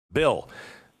Bill,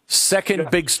 second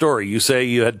big story. You say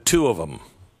you had two of them.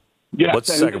 Yes, what's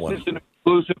the second one? This is an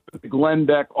exclusive for the Glenn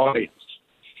Beck audience.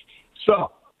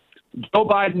 So, Joe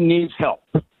Biden needs help.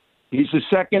 He's the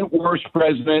second worst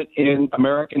president in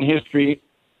American history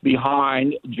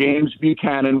behind James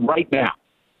Buchanan right now.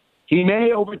 He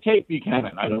may overtake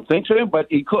Buchanan. I don't think so, but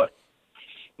he could.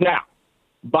 Now,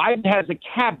 Biden has a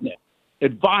cabinet,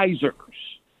 advisors,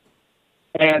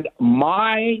 and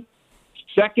my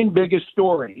second biggest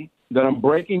story that I'm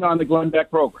breaking on the Glenn Beck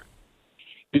program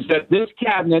is that this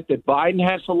cabinet that Biden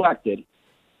has selected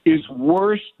is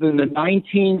worse than the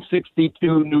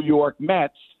 1962 New York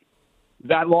Mets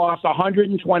that lost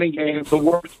 120 games, the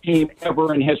worst team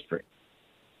ever in history.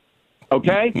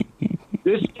 Okay?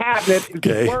 This cabinet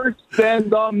is worse than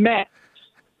the Mets.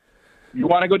 You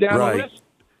want to go down the list?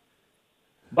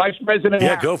 Vice President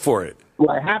Harris. Go for it. Do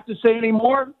I have to say any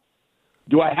more?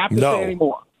 Say any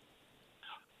more?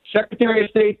 Secretary of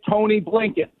State Tony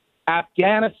Blinken.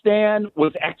 Afghanistan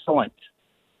was excellent.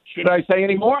 Should I say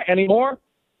any more? Any more?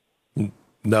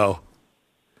 No.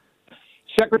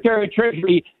 Secretary of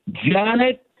Treasury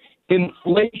Janet,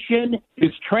 inflation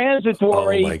is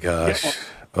transitory. Oh, my gosh.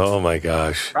 Oh, my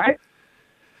gosh. Right?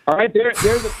 All right, there's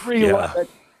the three. Yeah.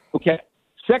 Okay.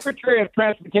 Secretary of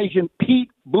Transportation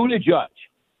Pete Buttigieg.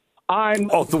 I'm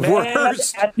the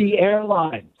worst at the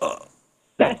airline.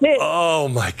 That's it. Oh,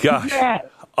 my gosh. Yes.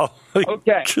 Oh, my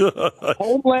okay. God.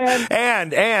 Homeland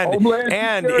and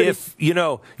Security. if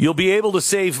you'll be able to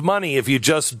save money if you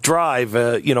just drive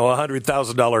a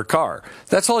 $100,000 car.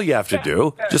 That's all you have to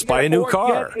do. Just buy a new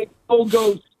car. Get a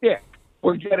pogo stick.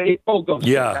 Or get a pogo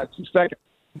stick. That's the second.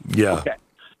 Yeah. Okay.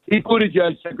 Pete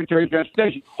Buttigieg, Secretary of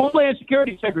Transportation. Homeland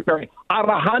Security Secretary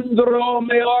Alejandro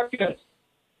Mayorkas.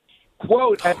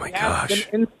 Quote at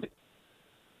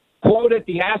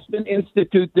the Aspen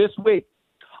Institute this week.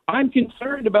 I'm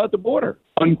concerned about the border,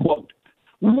 unquote.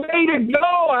 Way to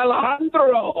go,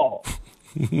 Alejandro.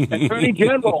 Attorney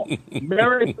General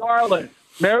Merrick Garland.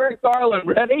 Merrick Garland,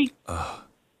 ready?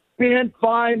 Can't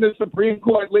find the Supreme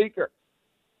Court leaker.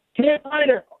 Can't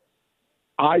find her.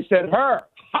 I said her.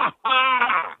 Ha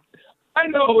ha! I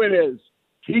know who it is.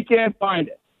 He can't find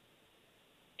it.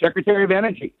 Secretary of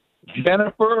Energy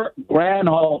Jennifer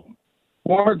Granholm,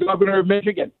 former governor of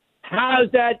Michigan.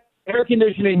 How's that air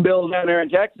conditioning bill down there in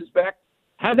Texas, Beck?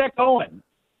 How's that going?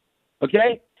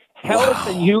 Okay. Health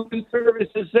and Human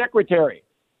Services Secretary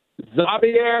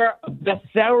Xavier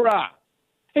Becerra.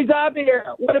 Hey,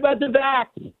 Xavier, what about the vax?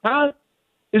 Huh?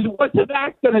 What's the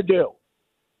vax going to do?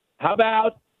 How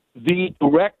about the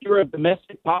Director of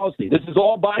Domestic Policy? This is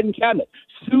all Biden cabinet.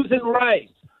 Susan Rice,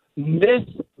 Miss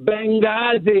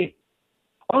Benghazi.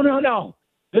 Oh, no.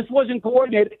 This wasn't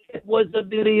coordinated. It was a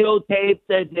videotape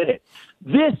that did it.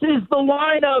 This is the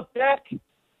lineup, Beck.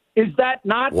 Is that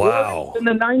not worse than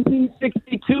the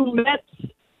 1962 Mets?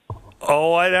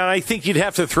 Oh, and I think you'd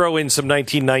have to throw in some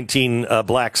 1919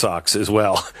 Black Sox as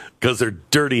well, because they're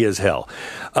dirty as hell.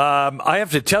 I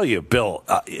have to tell you, Bill,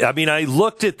 I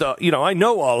looked at I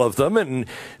know all of them, and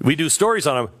we do stories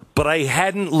on them, but I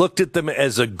hadn't looked at them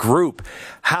as a group.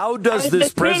 How does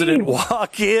this president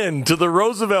walk into the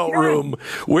Roosevelt room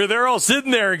where they're all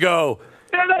sitting there and go,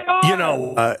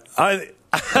 I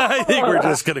think we're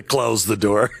just going to close the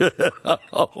door.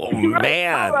 Oh,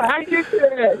 man. How you did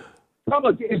it?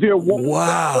 Is there one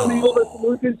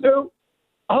solution to?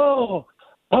 I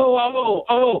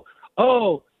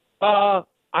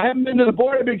haven't been to the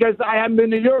border because I haven't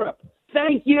been to Europe.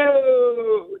 Thank you.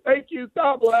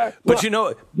 God bless. But you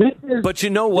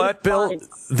know what, Bill?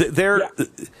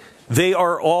 They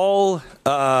are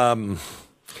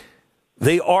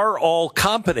all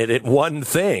competent at one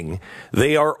thing.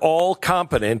 They are all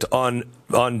competent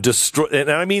on destroy,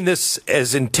 and I mean this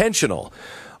as intentional,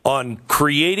 on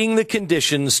creating the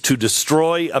conditions to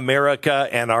destroy America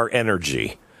and our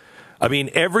energy. I mean,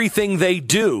 everything they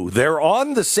do, they're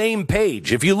on the same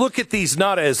page. If you look at these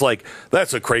not as like,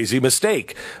 that's a crazy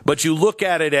mistake, but you look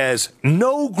at it as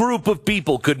no group of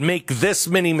people could make this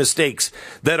many mistakes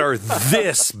that are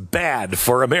this bad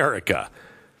for America.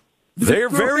 They're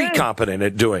very competent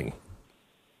at doing.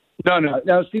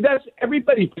 No. See,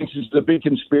 everybody thinks it's a big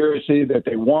conspiracy that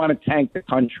they want to tank the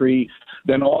country,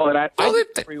 then all of that. I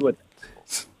disagree with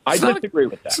it. I disagree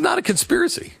with that. It's not a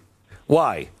conspiracy.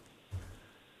 Why?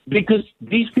 Because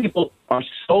these people are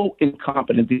so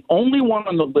incompetent. The only one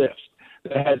on the list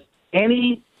that has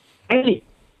any vision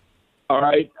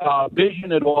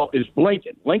at all is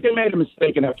Blinken. Blinken made a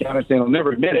mistake in Afghanistan. He'll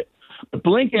never admit it. But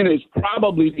Blinken is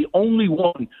probably the only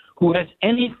one who has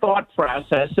any thought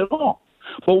process at all.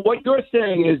 But what you're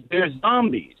saying is they're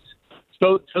zombies.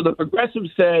 So the progressives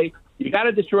say, You got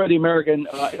to destroy the American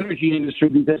energy industry,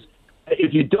 because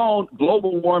if you don't,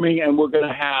 global warming, and we're going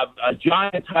to have a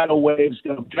giant tidal waves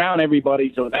going to drown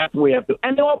everybody. So that's what we have to.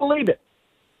 And they all believe it.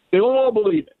 They all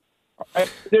believe it.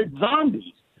 Right? They're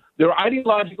zombies. They're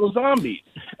ideological zombies,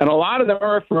 and a lot of them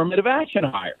are affirmative action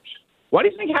hires. Why do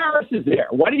you think Harris is there?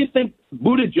 Why do you think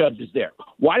Buttigieg is there?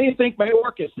 Why do you think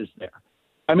Mayorkas is there?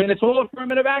 I mean, it's all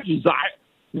affirmative action.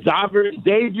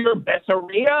 Xavier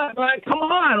Becerril? Like, come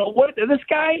on. What, this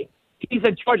guy, he's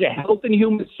in charge of Health and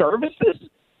Human Services?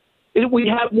 We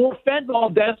have more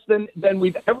fentanyl deaths than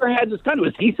we've ever had in this country.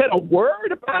 Has he said a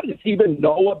word about it? Does he even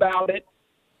know about it?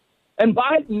 And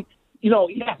Biden,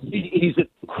 yes, he's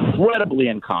incredibly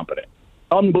incompetent,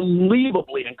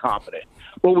 unbelievably incompetent.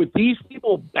 But with these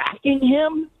people backing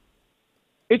him,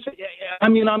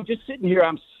 I'm just sitting here,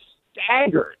 I'm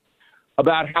staggered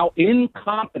about how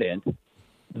incompetent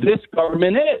this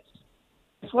government is.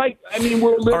 It's like,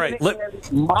 we're living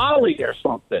in Mali or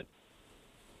something.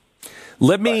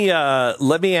 Let me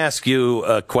ask you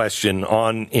a question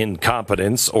on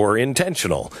incompetence or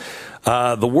intentional.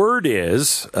 The word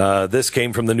is, this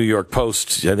came from the New York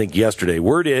Post, I think yesterday.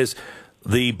 Word is,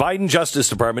 the Biden Justice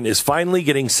Department is finally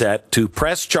getting set to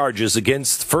press charges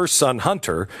against first son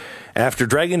Hunter after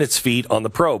dragging its feet on the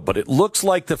probe. But it looks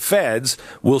like the feds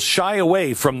will shy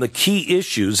away from the key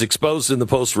issues exposed in the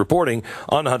Post reporting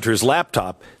on Hunter's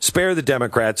laptop, spare the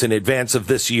Democrats in advance of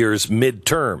this year's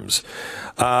midterms.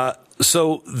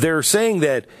 So they're saying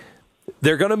that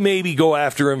they're going to maybe go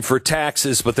after him for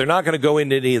taxes, but they're not going to go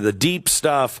into any of the deep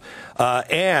stuff.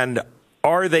 And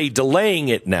are they delaying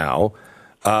it now?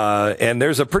 And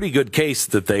there's a pretty good case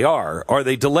that they are. Are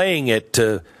they delaying it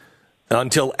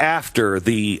until after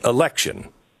the election?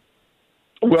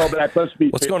 Well, that must be.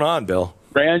 What's going on, Bill?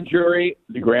 The grand jury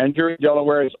in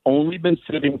Delaware has only been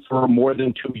sitting for more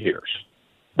than 2 years.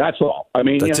 That's all.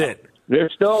 That's it. They're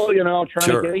still, trying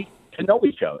to get to know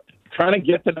each other. Trying to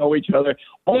get to know each other.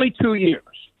 Only 2 years.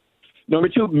 Number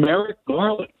two, Merrick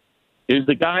Garland is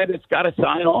the guy that's got to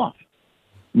sign off.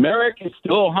 Merrick is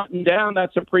still hunting down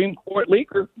that Supreme Court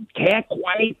leaker. Can't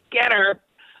quite get her.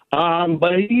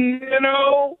 But,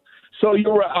 so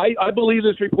you're right. I believe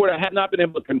this report. I have not been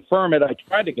able to confirm it. I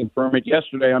tried to confirm it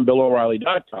yesterday on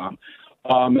BillO'Reilly.com.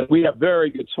 And we have very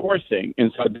good sourcing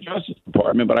inside the Justice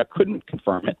Department, but I couldn't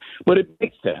confirm it. But it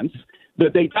makes sense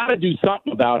that they got to do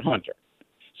something about Hunter.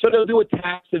 So they'll do a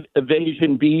tax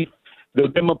evasion beef. They'll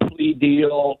give him a plea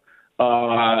deal.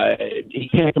 He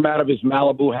can't come out of his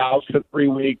Malibu house for 3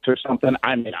 weeks or something.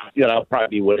 That'll probably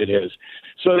be what it is.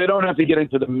 So they don't have to get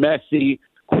into the messy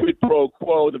quid pro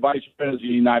quo, the Vice President of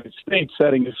the United States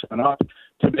setting his son up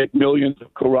to make millions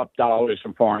of corrupt dollars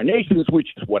from foreign nations, which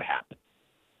is what happened.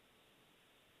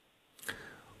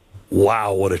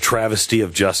 Wow, what a travesty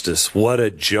of justice. What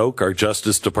a joke our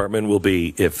Justice Department will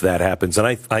be if that happens. And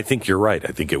I think you're right.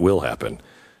 I think it will happen.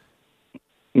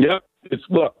 Yep.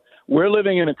 Look, we're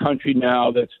living in a country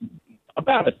now that's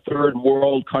about a third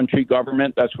world country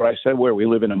government. That's what I said, where we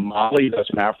live in Mali. That's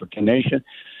an African nation.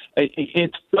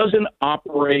 It doesn't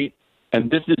operate,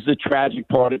 and this is the tragic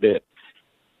part of it.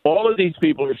 All of these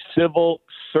people are civil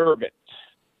servants.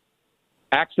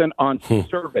 Accent on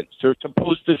servants. They're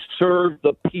supposed to serve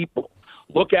the people,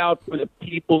 look out for the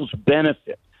people's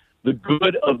benefit, the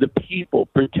good of the people,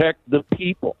 protect the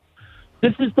people.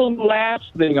 This is the last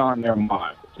thing on their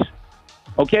minds.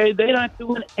 Okay? They're not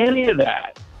doing any of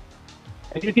that.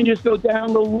 And you can just go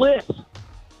down the list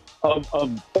of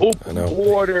open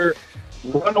border,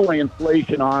 runaway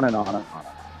inflation, on and on and on.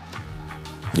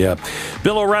 Yeah.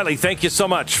 Bill O'Reilly, thank you so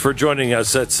much for joining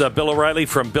us. That's Bill O'Reilly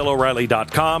from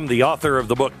BillO'Reilly.com, the author of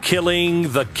the book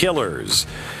Killing the Killers,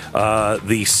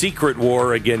 The Secret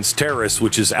War Against Terrorists,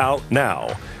 which is out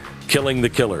now. Killing the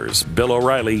Killers,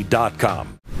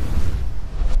 BillO'Reilly.com.